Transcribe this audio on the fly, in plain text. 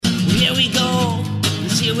Here we go.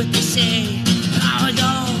 Let's hear what they say. An hour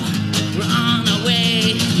ago, we're on our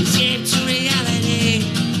way. Escape to reality.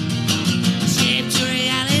 Escape to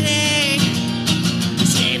reality.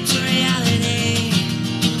 Escape to reality.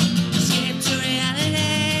 Escape to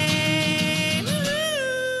reality.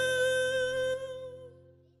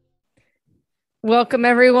 Welcome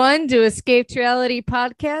everyone to Escape to Reality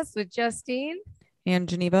podcast with Justine and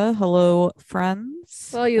Geneva. Hello,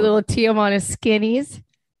 friends. Well, you little Tijuana skinnies.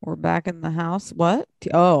 We're back in the house. What?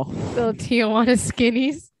 Little Tijuana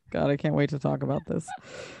skinnies. God, I can't wait to talk about this.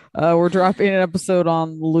 We're dropping an episode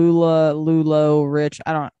on Lulo Rich.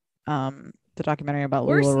 I don't the documentary about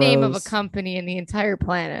Worst Lula name Rose. of a company in the entire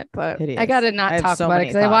planet, but Hideous. I gotta not talk so about it many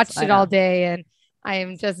because I watched thoughts. it all day and I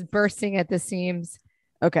am just bursting at the seams.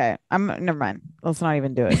 Okay, never mind. Let's not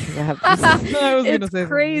even do it because I have. I was gonna It's say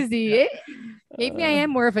crazy. Maybe I am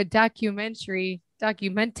more of a documentary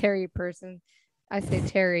person. I say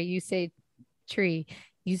Terry, you say tree,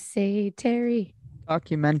 you say Terry.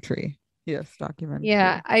 documentary. Yes, documentary.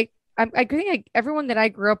 Yeah, I think everyone that I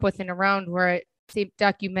grew up with and around where I say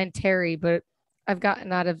documentary, but I've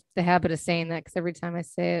gotten out of the habit of saying that because every time I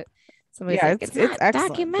say it, somebody's like, it's not excellent.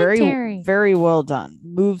 documentary. Very well done.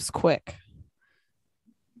 Moves quick.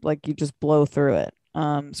 Like you just blow through it.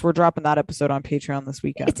 So we're dropping that episode on Patreon this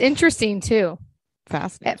weekend. It's interesting too.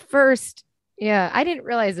 Fascinating. At first, yeah, I didn't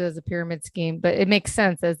realize it was a pyramid scheme, but it makes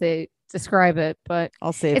sense as they describe it. But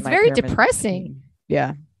I'll say it's very depressing. Scheme.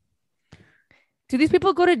 Yeah. Do these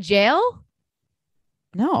people go to jail?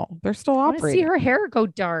 No, they're still I want to see operating. her hair go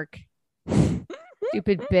dark.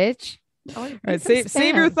 Stupid bitch. All right,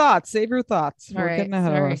 save your thoughts. Save your thoughts. We're getting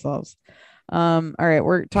ahead of ourselves. All right,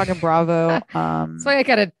 we're talking Bravo. That's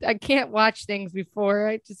why I can't watch things before.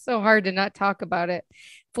 It's just so hard to not talk about it.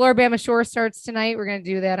 Floribama Shore starts tonight. We're gonna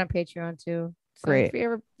do that on Patreon too. So great.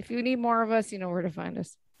 If you need more of us, you know where to find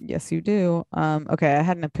us. Yes, you do. Okay, I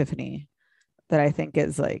had an epiphany that I think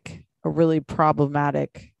is like a really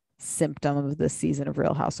problematic symptom of this season of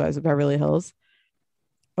Real Housewives of Beverly Hills.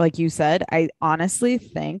 Like you said, I honestly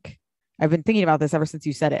think I've been thinking about this ever since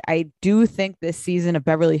you said it. I do think this season of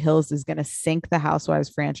Beverly Hills is going to sink the Housewives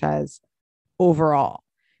franchise overall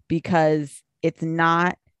because it's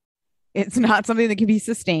not something that can be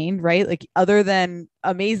sustained, right? Like other than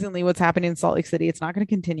amazingly what's happening in Salt Lake City, it's not going to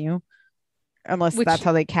continue unless that's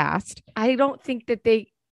how they cast. I don't think that's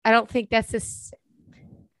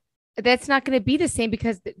not going to be the same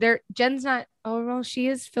because Jen's not. Oh, well, she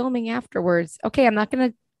is filming afterwards. Okay. I'm not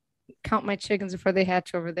going to count my chickens before they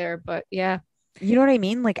hatch over there, but yeah, you know what I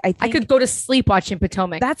mean? Like I could go to sleep watching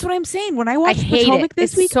Potomac. That's what I'm saying. When I watched Potomac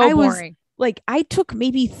this week, so boring. Like I took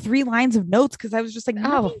maybe 3 lines of notes because I was just like,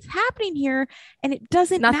 nothing's happening here and it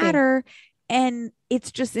doesn't matter. And it's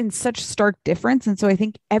just in such stark difference. And so I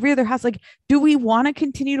think every other house, like, do we want to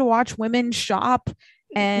continue to watch women shop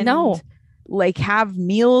and like have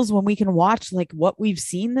meals when we can watch like what we've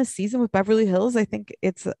seen this season with Beverly Hills? I think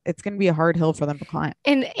it's going to be a hard hill for them to climb.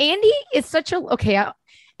 And Andy is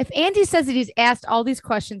if Andy says that he's asked all these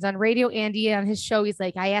questions on Radio Andy on his show, he's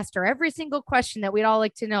like, I asked her every single question that we'd all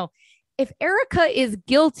like to know. If Erica is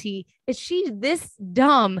guilty, is she this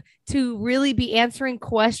dumb to really be answering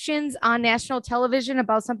questions on national television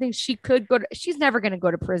about something she could go to? She's never going to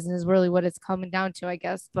go to prison is really what it's coming down to, I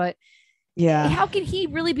guess. But yeah, how can he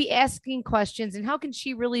really be asking questions and how can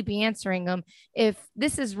she really be answering them if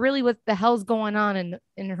this is really what the hell's going on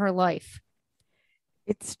in her life?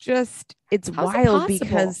 It's wild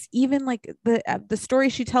because even like the story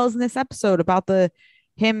she tells in this episode about the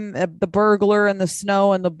burglar and the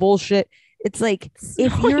snow and the bullshit. It's like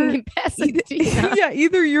if you're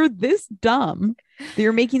either you're this dumb that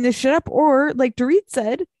you're making this shit up, or like Dorit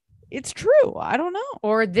said, it's true. I don't know.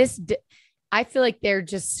 Or I feel like they're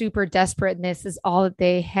just super desperate and this is all that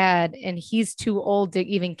they had. And he's too old to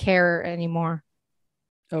even care anymore.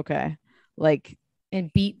 Okay. Like,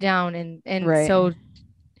 and beat down and right. So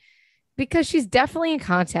because she's definitely in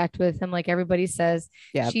contact with him, like everybody says.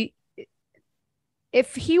 Yeah.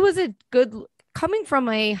 If he was coming from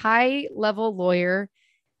a high level lawyer,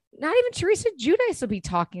 not even Teresa Giudice would be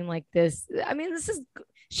talking like this. I mean,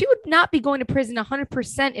 she would not be going to prison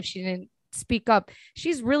 100% if she didn't speak up.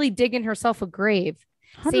 She's really digging herself a grave,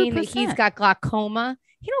 100%. Saying that he's got glaucoma.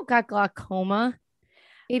 He don't got glaucoma.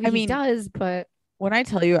 Maybe he does, but when I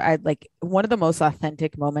tell you, I like one of the most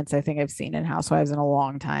authentic moments I think I've seen in Housewives in a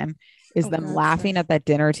long time is them laughing at that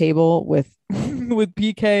dinner table with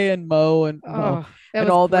PK and Mo and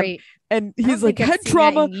all that. And he's like, head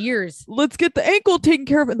trauma. Years. Let's get the ankle taken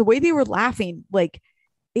care of. And the way they were laughing, like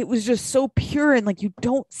it was just so pure. And like you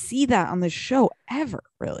don't see that on the show ever,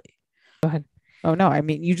 really. Go ahead. Oh no, I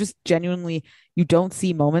mean, you just genuinely, you don't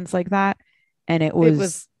see moments like that, and it was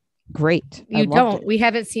was great. I You loved don't. it. We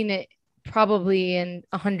haven't seen it probably in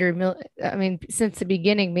 100 million. I mean, since the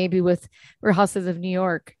beginning, maybe with Real Houses of New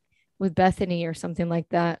York with Bethany or something like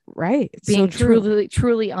that. Right. It's so Being true.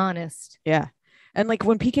 truly honest. Yeah. And like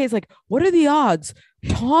when PK is like, what are the odds?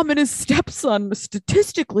 Tom and his stepson,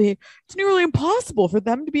 statistically, it's nearly impossible for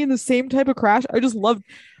them to be in the same type of crash.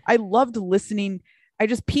 I loved listening.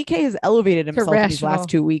 PK has elevated himself in these rational. last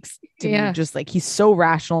 2 weeks to me. Yeah. Just like he's so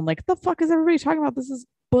rational. And like, the fuck is everybody talking about? This is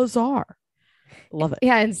bizarre. Love it.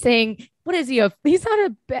 Yeah, and saying, what is he? He's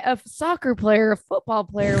not a soccer player, a football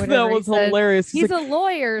player, That whatever. was hilarious. He's like, a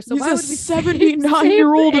lawyer, so he's why a would we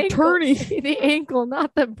 79-year-old attorney? The ankle,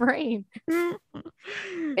 not the brain. Makes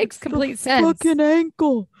It's complete the sense. Fucking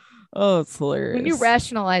ankle. Oh, it's hilarious. When you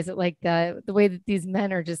rationalize it like that, the way that these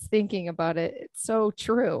men are just thinking about it, it's so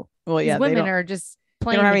true. Well, yeah, these women are just they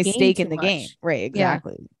playing don't have the any game stake too in the much. game. Right,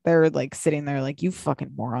 exactly. They're like sitting there like, you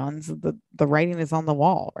fucking morons. The writing is on the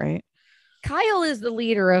wall, right? Kyle is the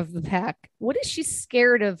leader of the pack. What is she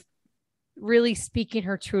scared of really speaking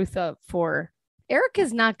her truth up for?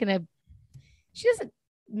 Erica's not gonna, she doesn't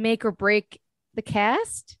make or break the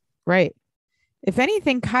cast. Right. If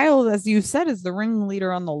anything, Kyle, as you said, is the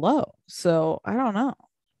ringleader on the low. So I don't know.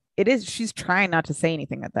 It is, she's trying not to say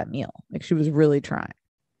anything at that meal. Like she was really trying.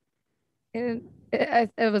 And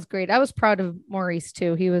it was great. I was proud of Maurice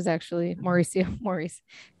too. He was actually Maurice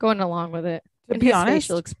going along with it. To And be his honest,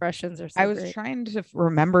 facial expressions are so I was great. trying to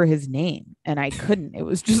remember his name and I couldn't. It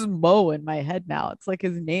was just Mo in my head now. It's like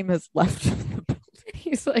his name has left the building.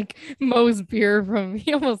 He's like Moe's beer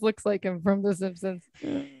he almost looks like him from The Simpsons.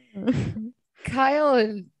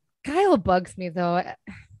 Kyle bugs me though.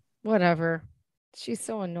 Whatever. She's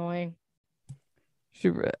so annoying.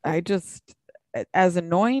 As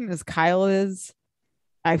annoying as Kyle is,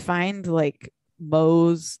 I find like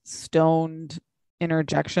Mo's stoned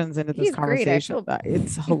interjections into this conversation.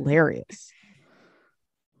 It's hilarious.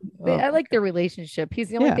 I like their relationship. He's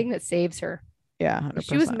the only thing that saves her. Yeah, 100%. If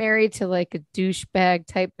she was married to like a douchebag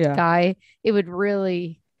type guy, it would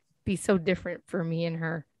really be so different for me and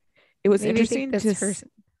her. It was interesting that's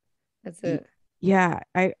it. Yeah,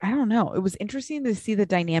 I don't know. It was interesting to see the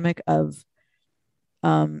dynamic of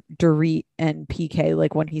Dorit and PK,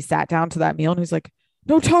 like when he sat down to that meal and he's like,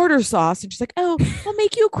 no tartar sauce, and she's like, oh, I'll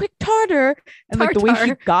make you a quick tartar, and like the way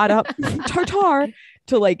she got up tartar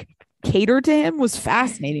to like cater to him was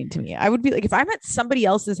fascinating to me. I would be like, if I'm at somebody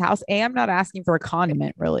else's house, I'm not asking for a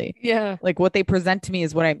condiment really. Yeah, like what they present to me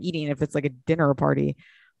is what I'm eating if it's like a dinner party.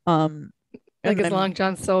 Like as Long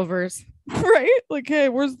John Silver's. Right? Like, hey,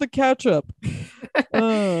 where's the ketchup?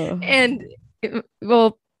 And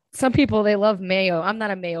well, some people, they love mayo. I'm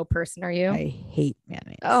not a mayo person. Are you? I hate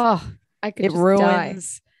mayonnaise. Oh, I could just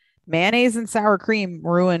ruins die. Mayonnaise and sour cream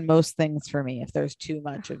ruin most things for me if there's too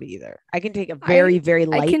much of either. I can take a very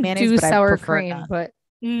light mayonnaise, do but sour I prefer cream, none. but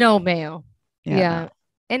no mayo. Yeah. No.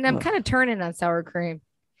 And I'm kind of turning on sour cream.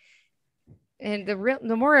 And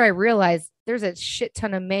the more I realize there's a shit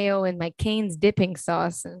ton of mayo in my Cane's dipping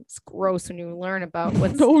sauce, and it's gross when you learn about how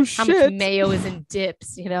much mayo is in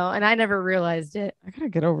dips, and I never realized it. I gotta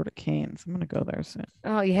get over to Cane's. I'm gonna go there soon.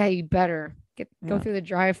 Oh yeah, you better go through the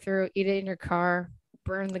drive-through, eat it in your car,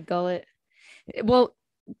 burn the gullet. Well,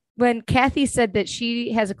 when Kathy said that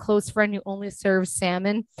she has a close friend who only serves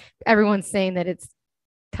salmon, everyone's saying that it's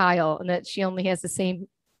Kyle and that she only has the same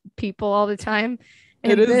people all the time.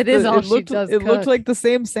 And it looked like the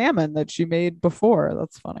same salmon that she made before.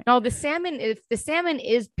 That's funny. No, if the salmon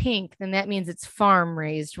is pink, then that means it's farm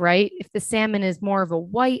raised, right? If the salmon is more of a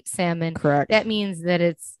white salmon, correct, that means that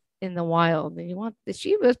it's in the wild. And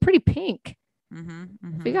she was pretty pink.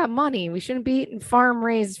 If we got money, we shouldn't be eating farm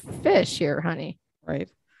raised fish here, honey. Right.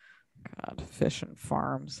 God, fish and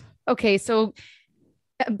farms. Okay, so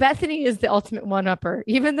Bethany is the ultimate one-upper.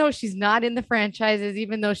 Even though she's not in the franchises,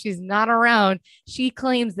 even though she's not around, she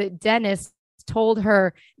claims that Dennis told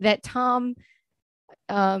her that Tom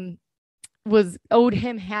owed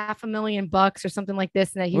him $500,000 or something like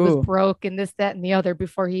this, and that he was broke and this, that, and the other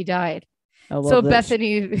before he died. So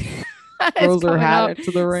Bethany throws her hat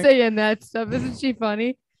into the ring saying that stuff. Isn't she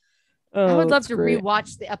funny? I would love to great.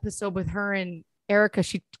 rewatch the episode with her and Erica.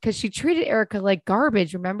 Because she treated Erica like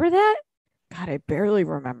garbage. Remember that? God, I barely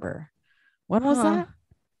remember. When was that?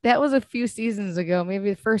 That was a few seasons ago, maybe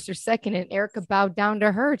the first or second, and Erica bowed down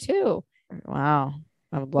to her too. Wow.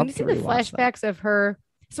 I would love to see the flashbacks of her.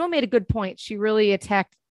 Someone made a good point. She really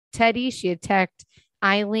attacked Teddy. She attacked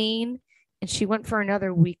Eileen, and she went for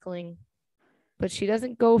another weakling. But she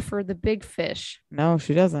doesn't go for the big fish. No,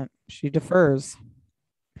 she doesn't. She defers.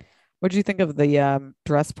 What do you think of the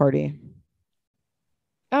dress party?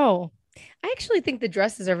 Oh, I actually think the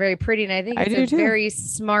dresses are very pretty, and I think I it's do a too. very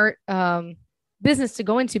smart business to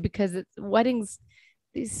go into because it's weddings.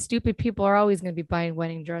 These stupid people are always going to be buying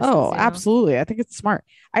wedding dresses, Oh, you know? absolutely. I think it's smart.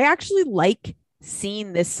 I actually like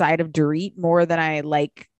seeing this side of Dorit more than I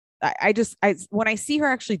like. I when I see her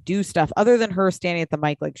actually do stuff other than her standing at the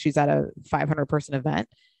mic like she's at a 500-person event,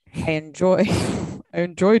 I enjoy I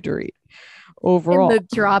enjoy Dorit In the overall.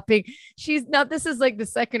 dropping, she's not. This is like the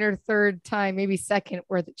second or third time, maybe second,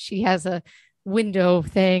 where she has a window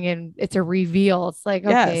thing and it's a reveal. It's like,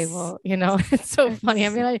 okay, Yes. well, it's so funny. I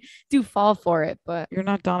It's- mean, I do fall for it, but you're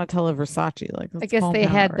not Donatella Versace. Like, I let's guess calm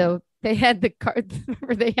down already. they had the card.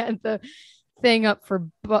 Remember, they had the thing up for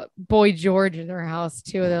Boy George in their house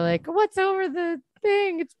too. They're like, "What's over the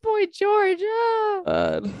thing? It's Boy George." Ah.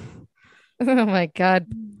 God. Oh my god!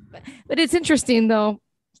 But it's interesting though.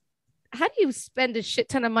 How do you spend a shit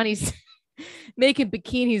ton of money making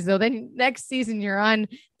bikinis though? Then next season you're on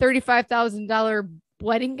 $35,000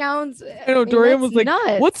 wedding gowns. I I know mean, Dorian that's was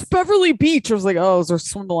like, "What's nuts. Beverly Beach?" I was like, "Oh, it's her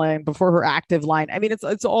swim line before her active line." I mean,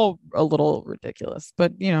 it's all a little ridiculous,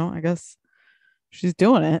 but I guess she's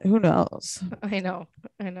doing it. Who knows? I know,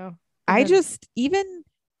 I know. And I then just even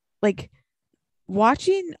like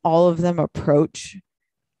watching all of them approach.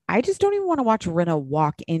 I just don't even want to watch Rinna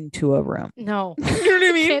walk into a room. no, You know what I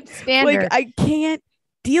I mean? can't stand Like her. I can't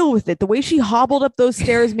deal with it. The way she hobbled up those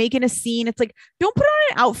stairs, making a scene. It's like, don't put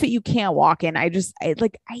on an outfit you can't walk in. I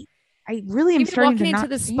really am Even starting to walking into not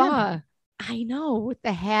the stand her. spa. I know, with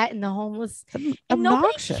the hat and the homeless. It's And nobody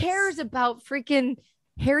obnoxious. cares about freaking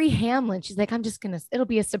Harry Hamlin. She's like, I'm just gonna, it'll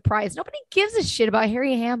be a surprise. Nobody gives a shit about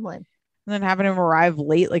Harry Hamlin. And then having him arrive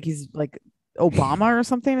late, like he's like Obama or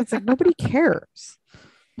something. It's like nobody cares.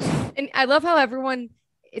 And I love how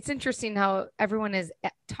it's interesting how everyone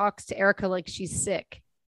talks to Erica like she's sick.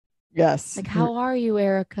 Yes. Like, how are you,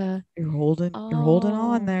 Erica? You're holding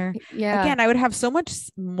on there. Yeah. Again, I would have so much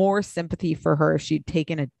more sympathy for her if she'd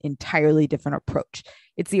taken an entirely different approach.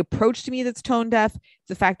 It's the approach to me that's tone deaf. It's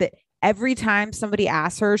the fact that every time somebody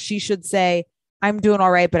asks her, she should say, "I'm doing all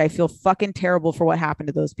right, but I feel fucking terrible for what happened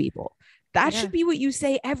to those people." That should be what you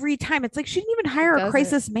say every time. It's like she didn't even hire a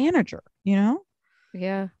crisis manager,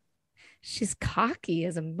 Yeah. She's cocky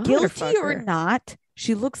as a Guilty or motherfucker. not,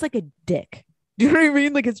 she looks like a dick. Do you know what I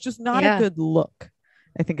mean? Like it's just not a good look,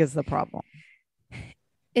 I think is the problem.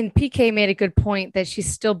 And PK made a good point that she's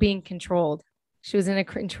still being controlled. She was in a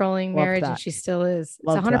controlling marriage and she still is. It's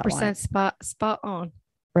 100% spot on.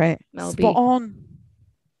 Right. Mel B. Spot on.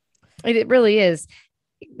 It really is.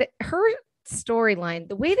 Her storyline,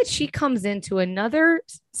 the way that she comes into another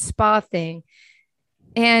spa thing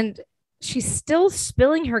and she's still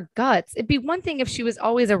spilling her guts. It'd be one thing if she was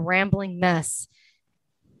always a rambling mess.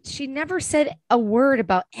 She never said a word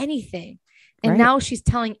about anything. And now she's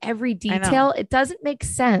telling every detail. It doesn't make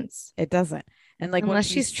sense. It doesn't. And like unless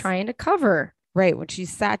she's trying to cover. Right. When she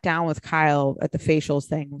sat down with Kyle at the facials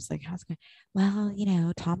thing, I was like, how's it going?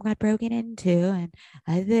 Well, Tom got broken into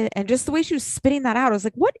and just the way she was spitting that out, I was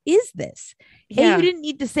like, what is this? Hey, you didn't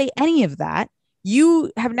need to say any of that.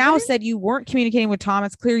 You have now said you weren't communicating with Tom.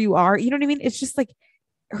 It's clear you are. You know what I mean? It's just like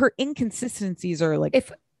her inconsistencies are like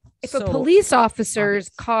if a police officer's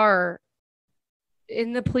car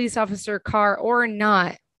or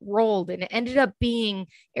not rolled and it ended up being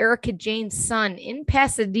Erica Jane's son in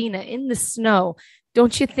Pasadena in the snow,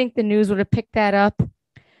 don't you think the news would have picked that up?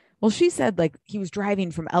 Well, she said like he was driving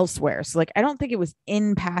from elsewhere. So like I don't think it was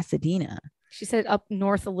in Pasadena. She said up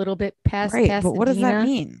north a little bit past Pasadena. But what does that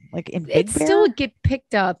mean? Like in Big Bear? Still get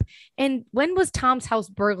picked up. And when was Tom's house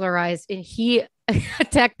burglarized and he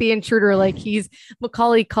attacked the intruder like he's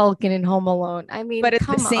Macaulay Culkin in Home Alone? I mean, but at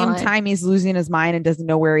the same time, he's losing his mind and doesn't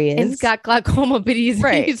know where he is. And he's got glaucoma, but he's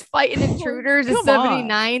fighting intruders at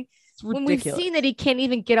 79. When we've seen that he can't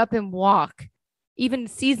even get up and walk, even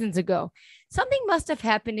seasons ago. Something must have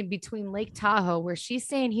happened in between Lake Tahoe where she's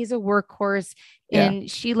saying he's a workhorse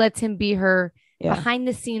and she lets him be her behind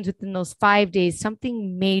the scenes within those 5 days.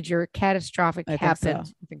 Something major, catastrophic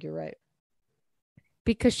happened. I think you're right.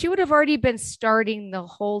 Because she would have already been starting the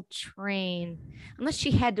whole train unless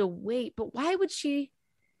she had to wait. But why would she?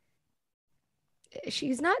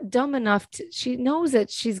 She's not dumb enough she knows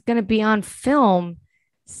that she's going to be on film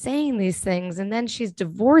saying these things and then she's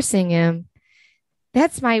divorcing him.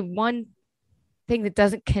 That's my one thing that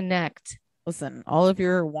doesn't connect. Listen, all of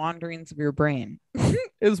your wanderings of your brain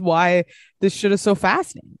is why this shit is so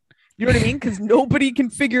fascinating. You know what I mean? Because nobody can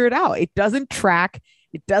figure it out. It doesn't track.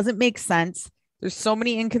 It doesn't make sense. There's so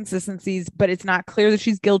many inconsistencies, but it's not clear that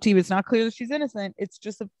she's guilty. It's not clear that she's innocent. It's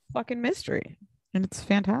just a fucking mystery. And it's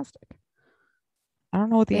fantastic. I don't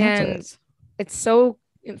know what the answer is. It's so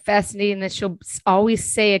fascinating that she'll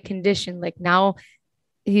always say a condition. Like now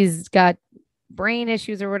he's got brain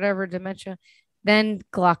issues or whatever, dementia, then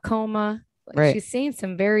glaucoma. Like Right. she's saying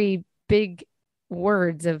some very big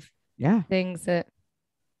words of Yeah, things that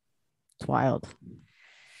it's wild.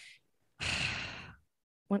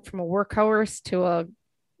 went from a workhorse to a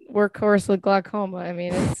workhorse with glaucoma. I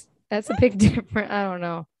mean, that's a big difference. I don't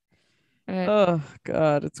know. Oh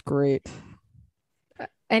God, it's great.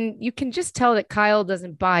 And you can just tell that Kyle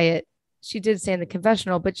doesn't buy it. She did say in the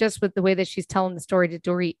confessional, but just with the way that she's telling the story to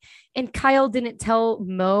Dorit. And Kyle didn't tell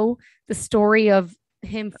Mo the story of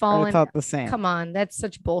him I falling. thought the same. Come on, that's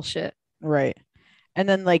such bullshit. Right. And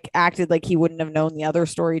then like acted like he wouldn't have known the other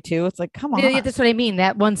story too. It's like, come on. Yeah, that's what I mean.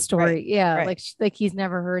 That one story. Right, Yeah. right. Like he's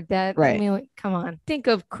never heard that. I Right. mean, like, come on. Think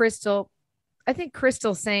of Crystal. I think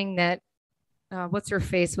Crystal saying that what's her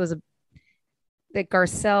face was that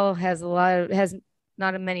Garcelle has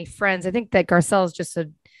not many friends. I think that Garcelle is just a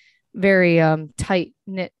very tight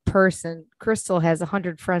knit person. Crystal has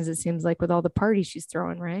 100 friends, it seems like, with all the parties she's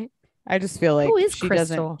throwing, right? I just feel like Who is she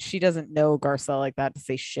Crystal? doesn't know Garcelle like that to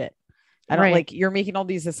say shit. I don't Right. like you're making all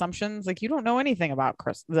these assumptions. Like you don't know anything about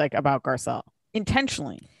about Garcelle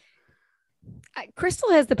intentionally.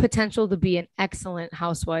 Crystal has the potential to be an excellent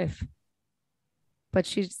housewife, but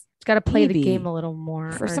she's got to play the Maybe. game a little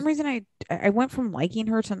more. For some reason, I went from liking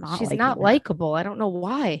her to not. she's liking not her. likable. I don't know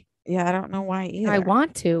why. Yeah, I don't know why either. I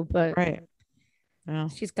want to, but Right. Yeah.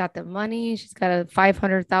 she's got the money. She's got a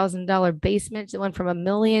 $500,000 basement. It went from $1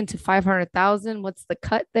 million to $500,000. What's the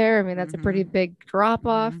cut there? I mean, that's a pretty Mhm. big drop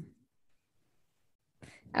off. Mhm.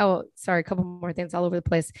 Oh, sorry, a couple more things all over the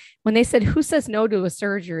place. When they said, who says no to a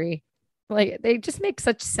surgery? Like they just make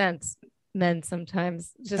such sense, men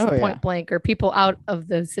sometimes, just Oh, yeah. point blank, or people out of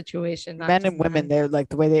the situation. not Men just and women, men. they're like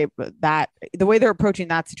the way they're approaching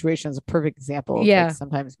that situation is a perfect example. Of, Yeah. like,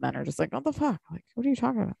 sometimes men are just like, what the fuck? Like, what are you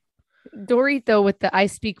talking about? Dorit, though, with the I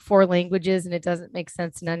speak 4 languages and it doesn't make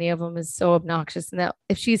sense in any of them, is so obnoxious. And that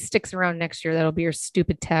if she sticks around next year, that'll be her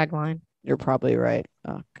stupid tagline. You're probably right.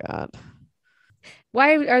 Oh God.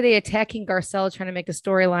 Why are they attacking Garcelle, trying to make a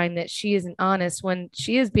storyline that she isn't honest when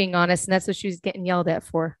she is being honest, and that's what she's getting yelled at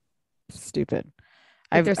for? Stupid.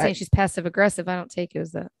 If they're saying she's passive aggressive, I don't take it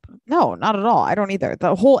as that. No, not at all. I don't either.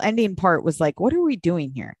 The whole ending part was like, what are we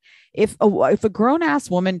doing here? If a grown ass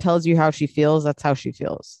woman tells you how she feels, that's how she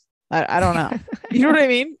feels. I don't know. You know what I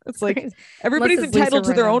mean? It's like everybody's Unless it's Lisa entitled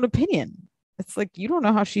to their Rinna. own opinion. It's like you don't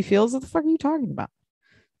know how she feels. What the fuck are you talking about?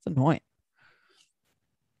 It's annoying.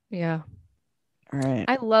 Yeah, All right.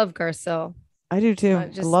 I love Garcelle. I do too. I I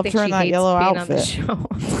just loved think her in she that hates yellow being on the outfit.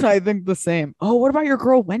 show. I think the same. Oh, what about your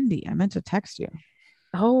girl Wendy? I meant to text you.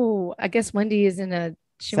 Oh, I guess Wendy is in a.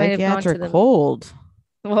 She might have gone to Psychiatric the. hold.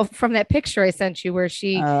 Well, from that picture I sent you, where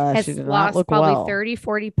she has She did not lost look probably well. 30,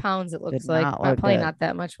 40 pounds. It looks Did like not look probably good. not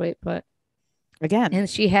that much weight, but Again, and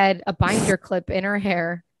she had a binder clip in her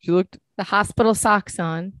hair, she looked. the hospital socks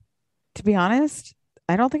on. To be honest,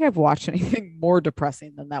 I don't think I've watched anything more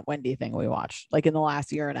depressing than that Wendy thing we watched, like in the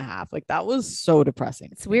last year and a half. Like that was so depressing.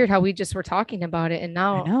 It's weird how we just were talking about it, and I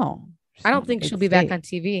now know. I don't think she'll be back on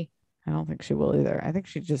TV. I don't think she will either. I think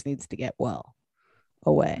she just needs to get well I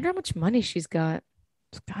away. wonder how much money she's got.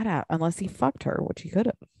 It's got out unless he fucked her, which he could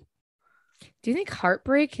have. Do you think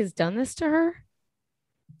heartbreak has done this to her?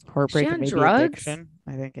 Heartbreak on and maybe drugs? addiction.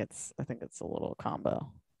 I think it's a little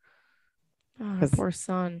combo. Oh, her 'Cause- poor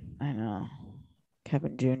son. I know.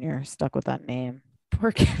 Kevin Jr. stuck with that name.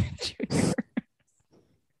 Poor Kevin Jr.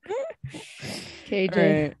 KJ.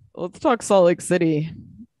 All right, let's talk Salt Lake City.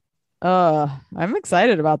 I'm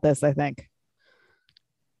excited about this, I think.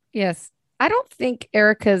 Yes. I don't think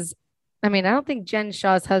I don't think Jen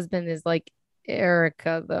Shaw's husband is like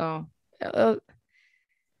Erica, though.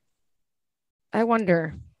 I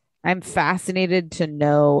wonder. I'm fascinated to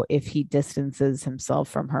know if he distances himself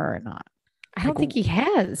from her or not. I don't think he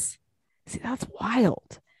has. See, that's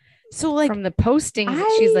wild. So like From the postings,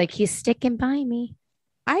 she's like, he's sticking by me.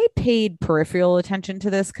 I paid peripheral attention to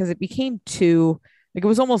this because it became it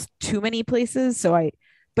was almost too many places.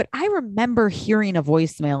 But I remember hearing a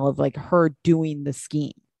voicemail of like her doing the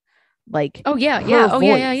scheme. Like, Oh, yeah. her Yeah. Oh,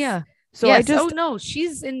 yeah. Yeah. voice. Yeah. So yes. I just, Oh, no.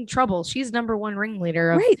 She's in trouble. She's number 1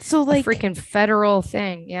 ringleader of right. So a like, freaking federal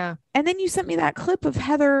thing. Yeah. and then you sent me that clip of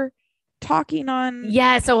Heather talking on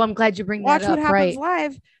Yeah. So I'm glad you bring Watch that What up. Happens Right.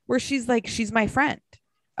 Live, where she's like, she's my friend.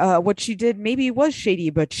 What she did maybe was shady,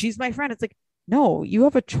 but she's my friend. It's like, no, you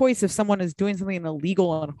have a choice if someone is doing something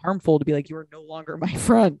illegal and harmful to be like, you are no longer my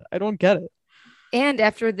friend. I don't get it. And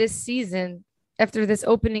after this season, after this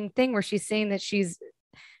opening thing where she's saying that she's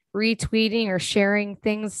retweeting or sharing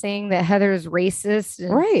things saying that Heather is racist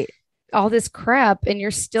and Right. all this crap, and you're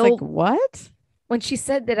It's still like, what? when she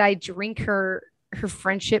said that I drink her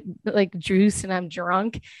friendship like juice and I'm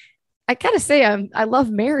drunk, I gotta say I love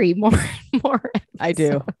Mary more and more. I do.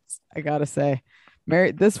 episodes. I gotta say,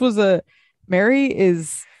 Mary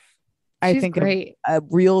is, I She's think, great. a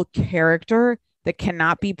real character that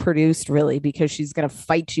cannot be produced really because she's gonna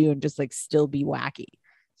fight you and just like still be wacky.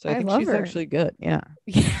 So I I think love she's her. actually good. Yeah.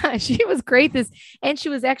 Yeah, she was great. And she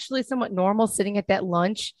was actually somewhat normal sitting at that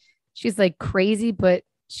lunch. She's like crazy, but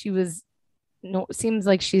she was no seems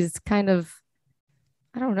like she's kind of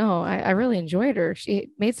I don't know. I really enjoyed her. She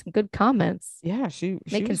made some good comments, Yeah, she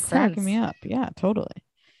making was cracking me sense. up. Yeah, totally.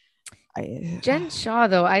 I Jen Shaw,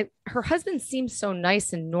 though, I her husband seems so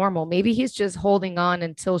nice and normal. Maybe he's just holding on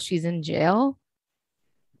until she's in jail.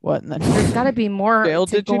 what and There's got to then be more jail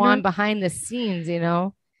to ditching go on her? behind the scenes, you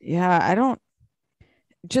know. Yeah, I don't And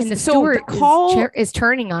the just so the steward call is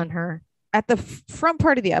turning on her. at the front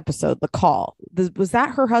part of the episode, the call was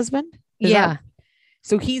that her husband? Is Yeah, that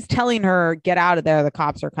so? He's telling her, "Get out of there. The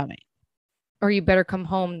cops are coming." or you better come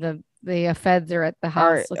home. The feds are at the Or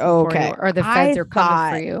house looking for you, okay, or the feds I are coming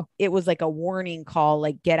for thought you. it was like a warning call,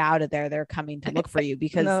 like "Get out of there. They're coming to look for you."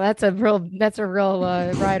 Because No, that's a real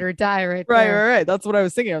ride or die right right, there. right, right. That's what I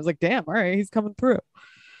was thinking. I was like, "Damn, all right, he's coming through."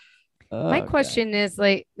 My Okay. question is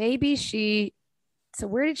like maybe so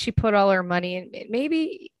where did she put all her money? And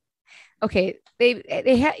maybe okay,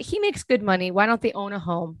 he makes good money. Why don't they own a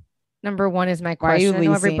home? Number one is my Why are you question. I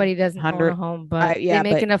know leasing everybody doesn't own a 100? home, but they Yeah,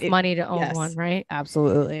 make but enough it, money to own one, yes, right?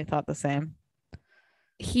 absolutely. I thought the same.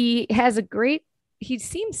 He has a great, he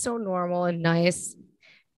seems so normal and nice.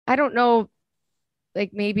 I don't know,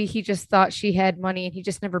 like maybe he just thought she had money and he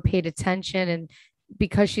just never paid attention. And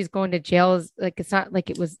because she's going to jail, is like it's not like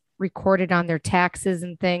it was recorded on their taxes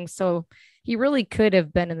and things. So he really could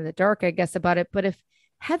have been in the dark, I guess, about it. But if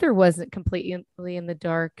Heather wasn't completely in the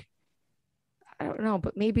dark, I don't know,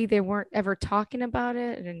 but maybe they weren't ever talking about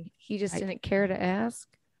it and he just I didn't care to ask.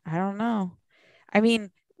 I don't know. I mean,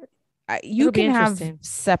 you It'll be can have interesting.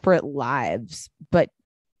 separate lives, but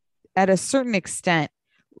at a certain extent,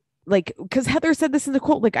 like, because Heather said this in the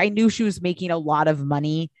quote, like, I knew she was making a lot of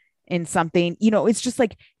money in something, it's just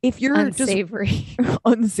like if you're just Unsavory.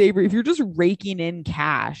 unsavory, if you're just raking in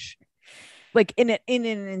cash, like in an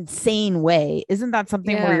insane way, isn't that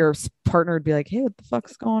something where Yeah. your partner would be like, hey, what the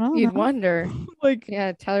fuck's going on? You'd huh?" wonder. Like,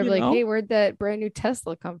 Yeah, Tyler you be like, know? hey, where'd that brand new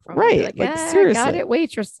Tesla come from? I'd be Right, like, like, yeah, I got seriously. it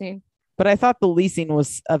waitressing. But I thought the leasing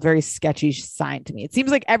was a very sketchy sign to me. It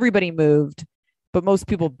seems like everybody moved, but most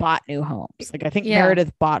people bought new homes. Like I think Yeah.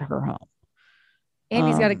 Meredith bought her home.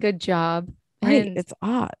 Andy's got a Um, good job. Right. And It's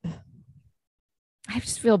odd. I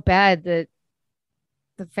just feel bad that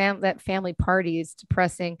that family party is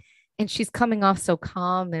depressing. And she's coming off so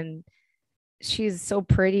calm and she's so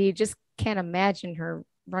pretty. Just can't imagine her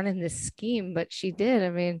running this scheme, but she did. I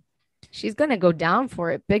mean, she's gonna go down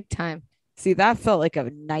for it big time. See, that felt like a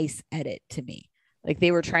nice edit to me. Like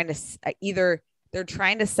they were trying to either they're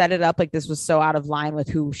trying to set it up like this was so out of line with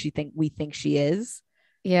who we think she is.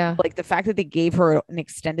 Yeah. Like the fact that they gave her an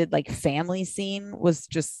extended like family scene was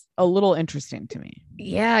just a little interesting to me.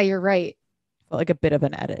 Yeah, you're right. Felt like a bit of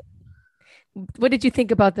an edit. What did you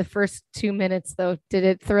think about the first 2 minutes though? Did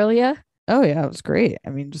it thrill you? Oh yeah, it was great. I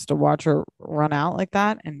mean, just to watch her run out like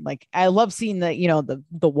that, and like I love seeing the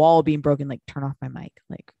wall being broken. Like, turn off my mic.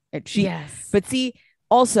 Like Yes. But see,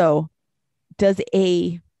 also, does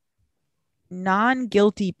a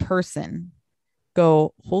non-guilty person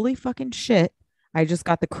go, holy fucking shit? I just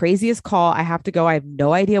got the craziest call. I have to go. I have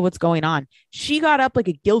no idea what's going on. She got up like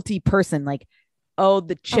a guilty person. Like, oh,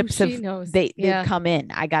 the chips she have knows. they've Yeah. come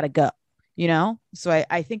in. I gotta go. So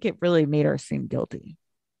I think it really made her seem guilty.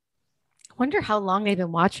 Wonder how long they've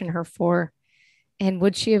been watching her for. And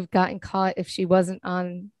would she have gotten caught if she wasn't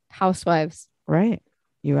on Housewives? Right.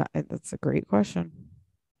 That's a great question.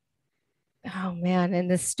 Oh man. And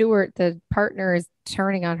the Stewart, the partner, is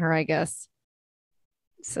turning on her, I guess.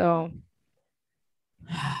 So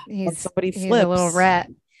When somebody he's flips, a little rat.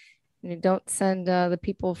 And you don't send the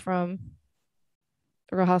people from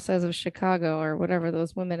the Real Housewives of Chicago or whatever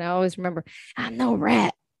those women. I always remember, I'm no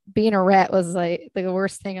rat. Being a rat was like the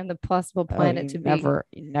worst thing on the possible planet to be.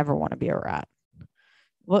 You never want to be a rat.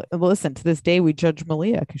 Listen, to this day, we judge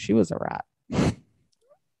Malia because she was a rat.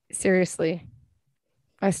 Seriously.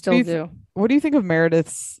 I still do. What do you think of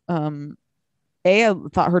Meredith's? I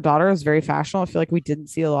thought her daughter was very fashionable. I feel like we didn't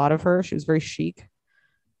see a lot of her. She was very chic.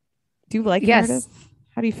 Do you like Yes. Meredith?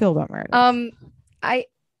 How do you feel about Meredith? I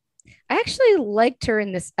actually liked her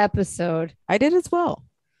in this episode, I did as well.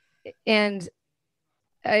 and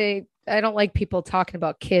I don't like people talking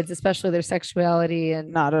about kids, especially their sexuality,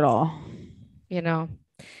 and Not at all.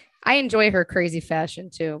 I enjoy her crazy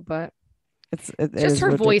fashion too, but it Just is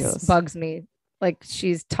her voice ridiculous. bugs me. Like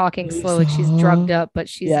she's talking slow, like she's drugged up, but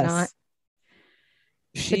she's not.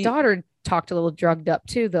 The daughter talked a little drugged up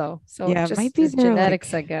too, though. So Yeah, it just might be is their,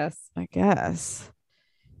 genetics, like, I guess. I guess.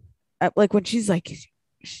 Like when she's like,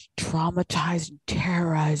 she traumatized and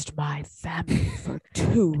terrorized my family for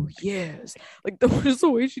 2 years. Like just the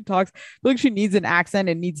way she talks, I feel like she needs an accent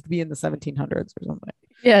and needs to be in the 1700s or something.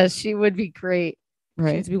 Yeah, she would be great. She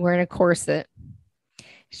Right. needs to be wearing a corset.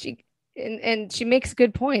 She and she makes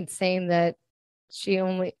good points saying that she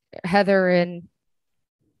only Heather and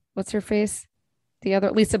what's her face? The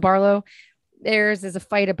other Lisa Barlow. Theirs is a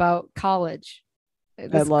fight about college.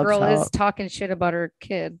 This love girl how- is talking shit about her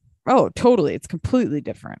kid. Oh, totally. It's completely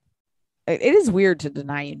different. It is weird to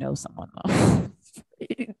deny you know someone though.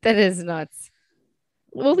 That is nuts.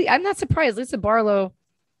 Well, I'm not surprised. Lisa Barlow,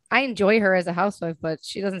 I enjoy her as a housewife, but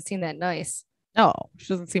she doesn't seem that nice. No, she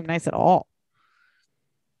doesn't seem nice at all.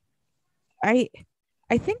 I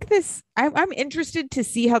think I'm interested to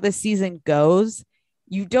see how this season goes.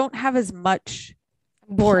 You don't have as much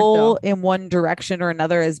Bored pull though. in one direction or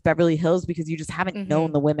another as Beverly Hills because you just haven't Mhm.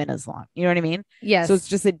 known the women as long. You know what I mean? Yes. So it's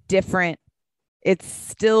just it's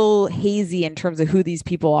still hazy in terms of who these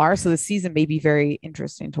people are. So the season may be very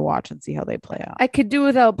interesting to watch and see how they play out. I could do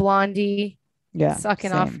without Blondie Yeah.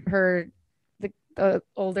 sucking off same. the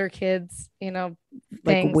older kids, Like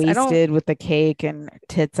things. I don't, wasted with the cake and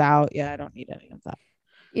tits out. Yeah, I don't need any of that.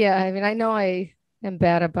 yeah, I mean, I know I am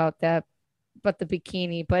bad about that, but the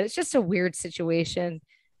bikini, but it's just a weird situation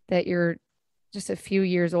that you're just a few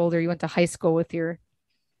years older. You went to high school with your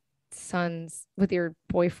sons, with your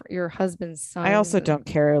boyfriend, your husband's son. I also don't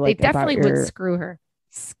care They like definitely about your would screw her.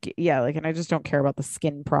 yeah, like, and I just don't care about the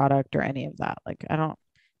skin product or any of that. Like, I don't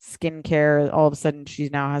skincare. All of a sudden, she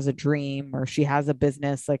now has a dream or she has a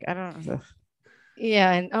business. Like, I don't know.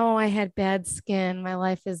 Yeah, and oh, I had bad skin. My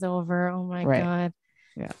life is over. Oh my Right. God.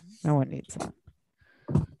 Yeah, no one needs that.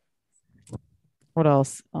 What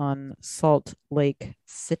else on Salt Lake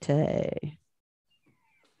City?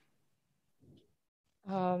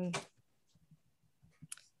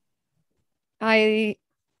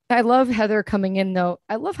 I love Heather coming in though.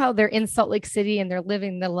 I love how they're in Salt Lake City and they're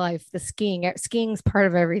living the life. The skiing's part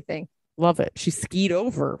of everything. Love it. She skied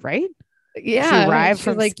over, right? Yeah, arrived she's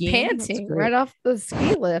from like skiing? That's panting great. right off the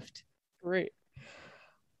ski lift. Great.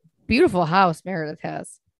 Beautiful house Meredith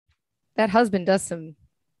has. That husband does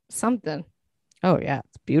something. Oh yeah,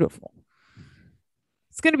 it's beautiful.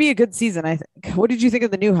 It's gonna be a good season, I think. What did you think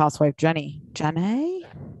of the new housewife, Jenny? Jenny?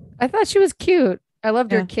 I thought she was cute. I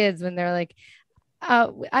loved Yeah. her kids when they're like,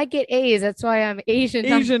 I get A's. That's why I'm Asian,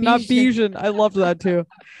 Not Bijan. I loved that too.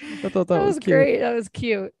 I thought that was cute. great. That was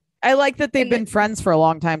cute. I like that they've And been friends for a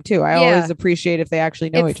long time too. I Yeah. always appreciate if they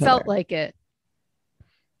actually know It each felt other. like it.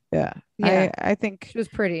 Yeah. Yeah. I think She was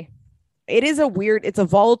pretty. it is it's a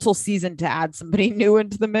volatile season to add somebody new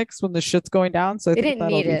into the mix when the shit's going down. So I They think didn't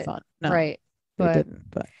that'll need be it. fun. No, Right. they But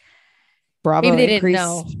didn't. But Bravo maybe they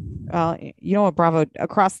increased. didn't know. Well, you know what? Bravo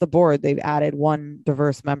across the board, they've added one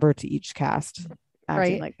diverse member to each cast,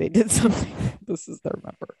 acting Right. like they did something. This is their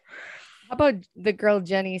member. How about the girl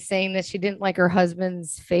Jenny saying that she didn't like her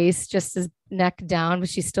husband's face, just his neck down, but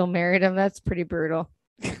she still married him? That's pretty brutal.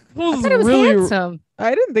 I thought it was handsome.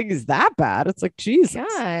 I didn't think he's that bad. It's like, Jesus,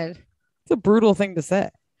 God. it's a brutal thing to say.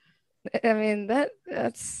 I mean,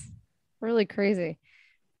 that's really crazy.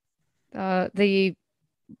 The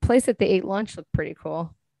place that they ate lunch looked pretty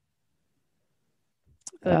cool.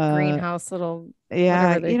 The greenhouse little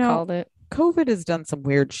whatever they called it. COVID has done some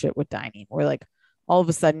weird shit with dining where like all of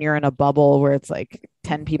a sudden you're in a bubble where it's like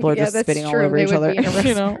 10 people are Yeah, just that's spitting all true. over They each would other. be in a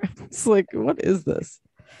You know, restaurant. it's like, what is this?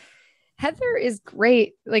 Heather is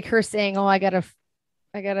great. Like her saying, "Oh, I gotta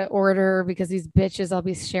order because these bitches. I'll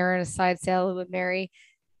be sharing a side salad with Mary."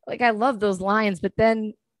 Like I love those lines, but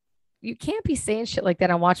then you can't be saying shit like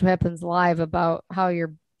that on Watch What Happens Live about how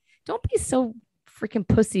you're. Don't be so freaking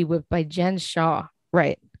pussy whipped by Jen Shaw.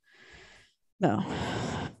 Right. No.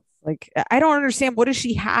 Like, I don't understand. What does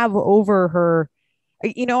she have over her?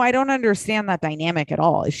 You know, I don't understand that dynamic at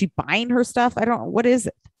all. Is she buying her stuff? What is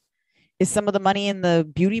it? Is some of the money in the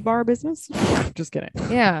beauty bar business? Just kidding.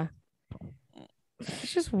 Yeah.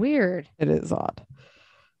 It's just weird. It is odd.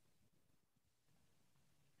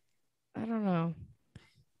 I don't know.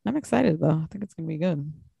 I'm excited though. I think it's gonna be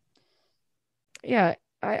good. Yeah,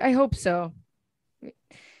 I hope so.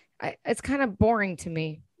 It's kind of boring to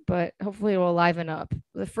me, but hopefully it will liven up.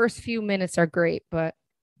 The first few minutes are great, but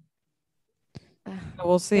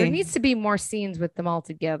We'll see. there needs to be more scenes with them all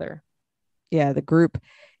together. Yeah, the group.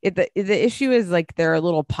 The issue is like there are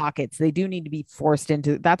little pockets. They do need to be forced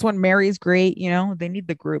into. That's when Mary's great. You know, they need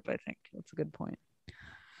the group. I think that's a good point.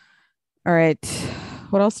 All right.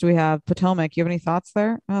 What else do we have? Potomac. You have any thoughts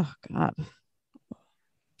there? Oh God.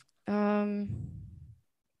 Um,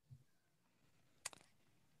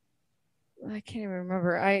 I can't even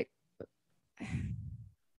remember. I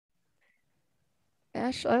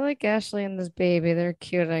like Ashley and this baby. They're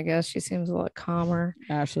cute, I guess. She seems a lot calmer.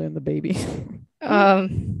 Ashley and the baby.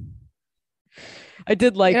 Um, I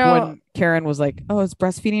did you like know, when Karen was like, "Oh, is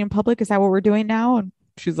breastfeeding in public? Is that what we're doing now?" And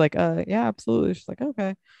she's like, yeah, absolutely." She's like,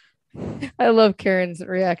 "Okay." I love Karen's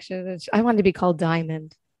reaction. I wanted to be called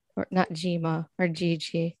Diamond, or not Jima or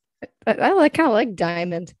Gigi. I like kind of like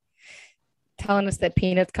Diamond, telling us that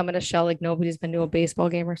peanuts come in a shell like nobody's been to a baseball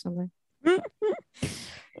game or something.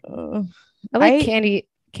 Uh, I like I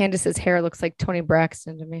Candace's hair looks like Tony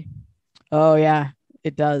Braxton to me. Oh yeah,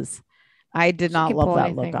 it does. I did She not can love pull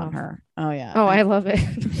that look anything on off. her. Oh yeah. Oh, I love it.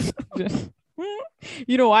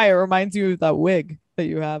 You know why? It reminds you of that wig that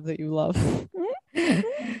you have that you love.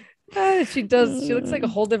 She does. She looks like a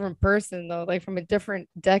whole different person though, like from a different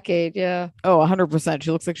decade. Yeah. Oh, 100%.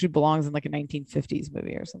 She looks like she belongs in like a 1950s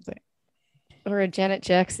movie or something. Or a Janet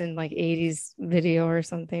Jackson like 80s video or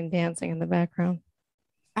something dancing in the background.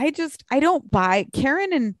 I don't buy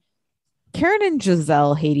Karen and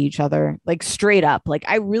Giselle hate each other like straight up. Like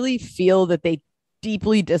I really feel that they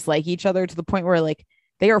deeply dislike each other to the point where like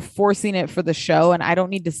they are forcing it for the show and I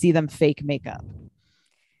don't need to see them fake makeup.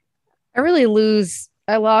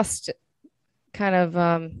 I lost kind of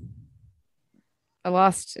I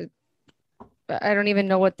lost I don't even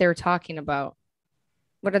know what they're talking about.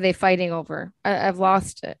 What are they fighting over? I've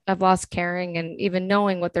lost it. I've lost caring and even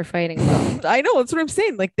knowing what they're fighting about. I know that's what I'm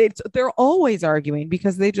saying. Like they're always arguing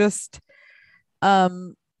because they just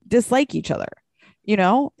dislike each other. You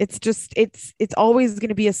know, it's always going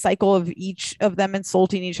to be a cycle of each of them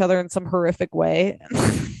insulting each other in some horrific way.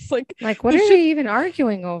 It's like what are they even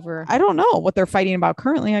arguing over? I don't know what they're fighting about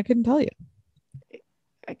currently. I couldn't tell you.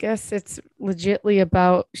 I guess it's legitly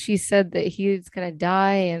about she said that he's gonna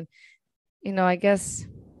die, and I guess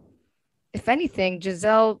if anything,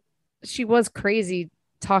 Giselle, she was crazy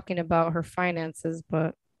talking about her finances,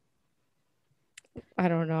 but I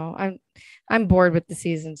don't know. I'm bored with the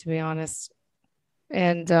season, to be honest.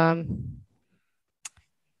 And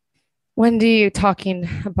Wendy talking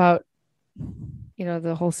about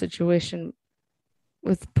the whole situation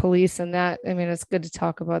with police and that. I mean, it's good to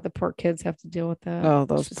talk about. The poor kids have to deal with that. Oh,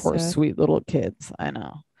 those poor sweet little kids. I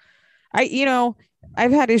know. I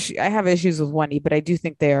have issues with Wendy, but I do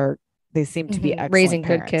think they seem to be excellent raising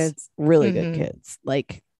parents. good kids. Really good kids.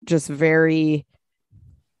 Like just very,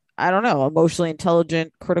 I don't know, emotionally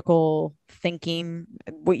intelligent, critical thinking,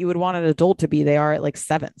 what you would want an adult to be. They are at like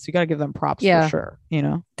 7. So you got to give them props for sure.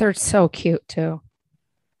 They're so cute too.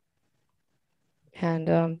 And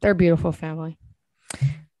they're a beautiful family.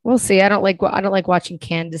 We'll see. I don't like watching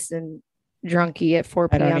Candace and Drunky at 4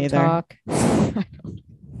 p.m. talk.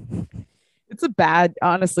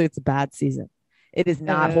 Honestly, it's a bad season. It is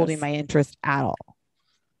not holding my interest at all.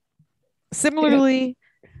 Similarly,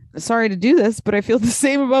 sorry to do this, but I feel the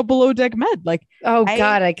same about Below Deck Med. Like,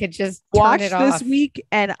 God, I could just watch this off. Week,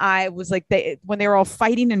 and I was like, when they were all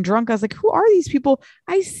fighting and drunk, I was like, who are these people?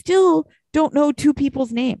 I still don't know 2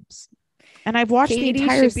 people's names, and I've watched Katie the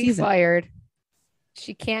entire should season. Be fired.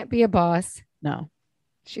 She can't be a boss. No,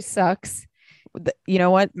 she sucks. You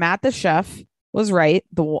know what? Matt, the chef, was right.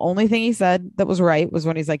 The only thing he said that was right was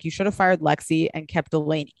when he's like, you should have fired Lexi and kept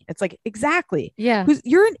Delaney. It's like, exactly. Yeah.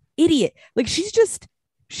 You're an idiot. Like, she's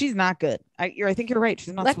not good. I think you're right.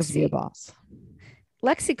 She's not supposed to be a boss.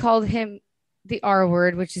 Lexi called him the R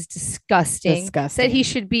word, which is disgusting. Said he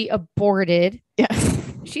should be aborted. Yeah.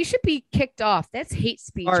 She should be kicked off. That's hate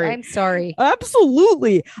speech. I'm sorry.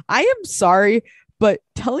 Absolutely. I am sorry. But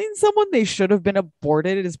telling someone they should have been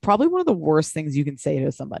aborted is probably one of the worst things you can say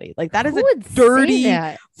to somebody. Like that is a dirty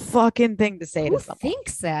fucking thing to say to someone. Who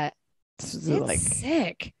thinks that? It's like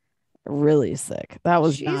sick. Really sick. That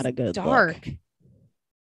was not a good dark. Look.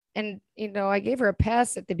 And I gave her a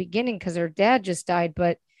pass at the beginning because her dad just died,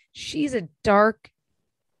 but she's a dark,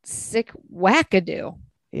 sick wackadoo.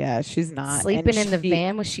 Yeah, she's not sleeping in the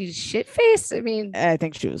van. Was she shit faced? I mean, I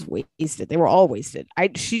think she was wasted. They were all wasted.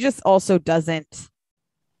 She just also doesn't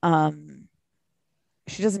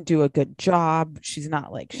she doesn't do a good job. She's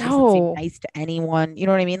not like, she doesn't seem nice to anyone. You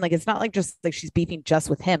know what I mean? Like, it's not like just like she's beefing just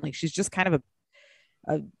with him. Like, she's just kind of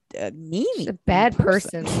a meanie. She's a bad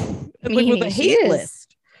person. And like with a hate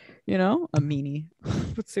list, a meanie.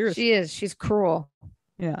 But seriously, she is. She's cruel.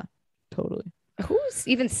 Yeah, totally. Who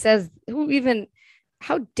even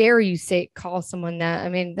How dare you call someone that? I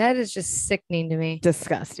mean, that is just sickening to me.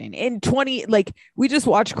 Disgusting. In 20, like we just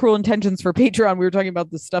watched Cruel Intentions for Patreon. We were talking about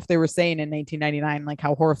the stuff they were saying in 1999, like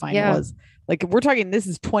how horrifying it was. Like we're talking, this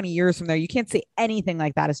is 20 years from there. You can't say anything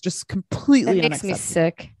like that. It's just completely That makes me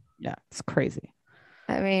sick. Yeah, it's crazy.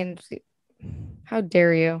 I mean, how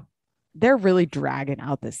dare you? They're really dragging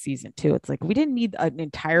out this season too. It's like we didn't need an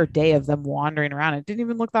entire day of them wandering around. It didn't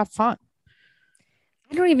even look that fun.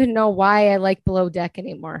 I don't even know why I like Below Deck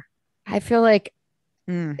anymore. I feel like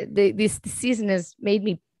this season has made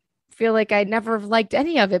me feel like I never liked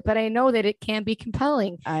any of it, but I know that it can be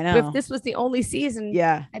compelling. I know. But if this was the only season,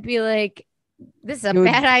 yeah, I'd be like, this is a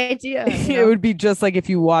bad idea. You know? It would be just like if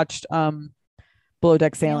you watched Below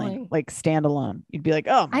Deck Sailing, like standalone. You'd be like,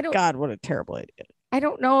 oh my God, what a terrible idea. I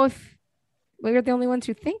don't know if we're the only ones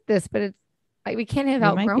who think this, but it's like we can't have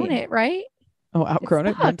outgrown it, right? Oh, outgrown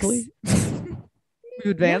it mentally. We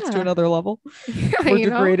advanced to another level. We're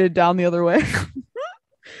degraded down the other way.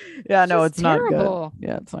 Yeah, no, it's terrible. Not good.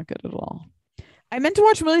 Yeah, it's not good at all. I meant to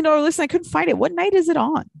watch $1 Million List and I couldn't find it. What night is it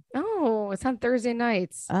on? Oh, it's on Thursday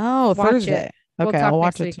nights. Oh, watch Thursday. Okay, I'll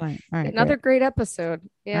watch it tonight. All right, another great episode.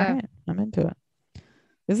 Yeah, right, I'm into it.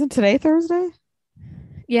 Isn't today Thursday?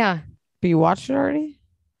 Yeah. But you watched it already?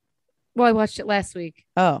 Well, I watched it last week.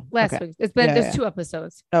 Oh, last week. It's been there's 2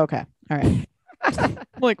 episodes. Okay, all right.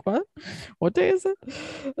 Like what? What day is it?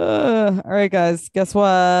 All right, guys. Guess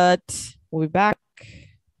what? We'll be back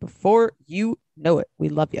before you know it. We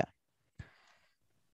love you.